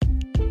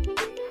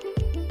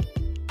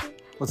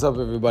What's up,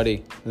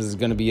 everybody? This is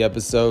going to be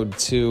episode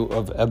 2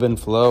 of Ebb and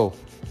Flow.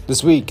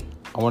 This week,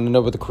 I want to know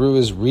what the crew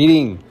is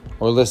reading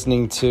or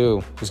listening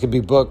to. This could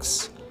be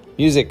books,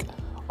 music,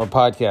 or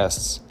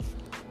podcasts.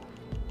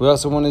 We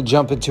also want to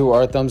jump into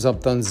our thumbs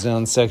up, thumbs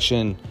down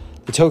section.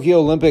 The Tokyo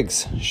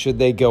Olympics, should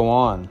they go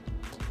on?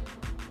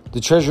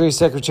 The Treasury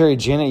Secretary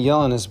Janet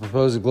Yellen has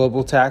proposed a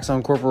global tax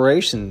on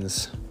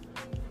corporations.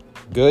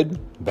 Good,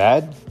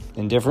 bad,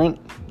 indifferent?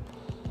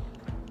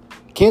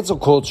 Cancel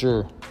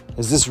culture.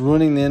 Is this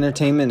ruining the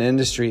entertainment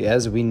industry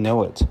as we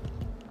know it?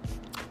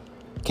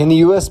 Can the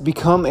U.S.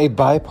 become a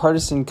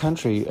bipartisan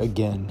country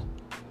again?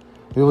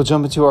 We will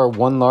jump into our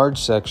one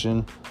large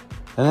section.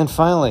 And then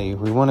finally,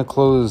 we want to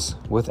close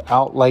with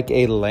Out Like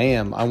a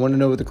Lamb. I want to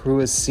know what the crew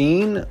has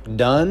seen,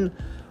 done,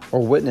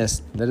 or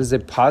witnessed that is a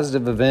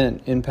positive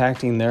event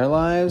impacting their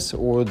lives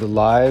or the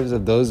lives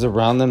of those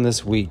around them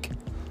this week.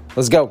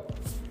 Let's go.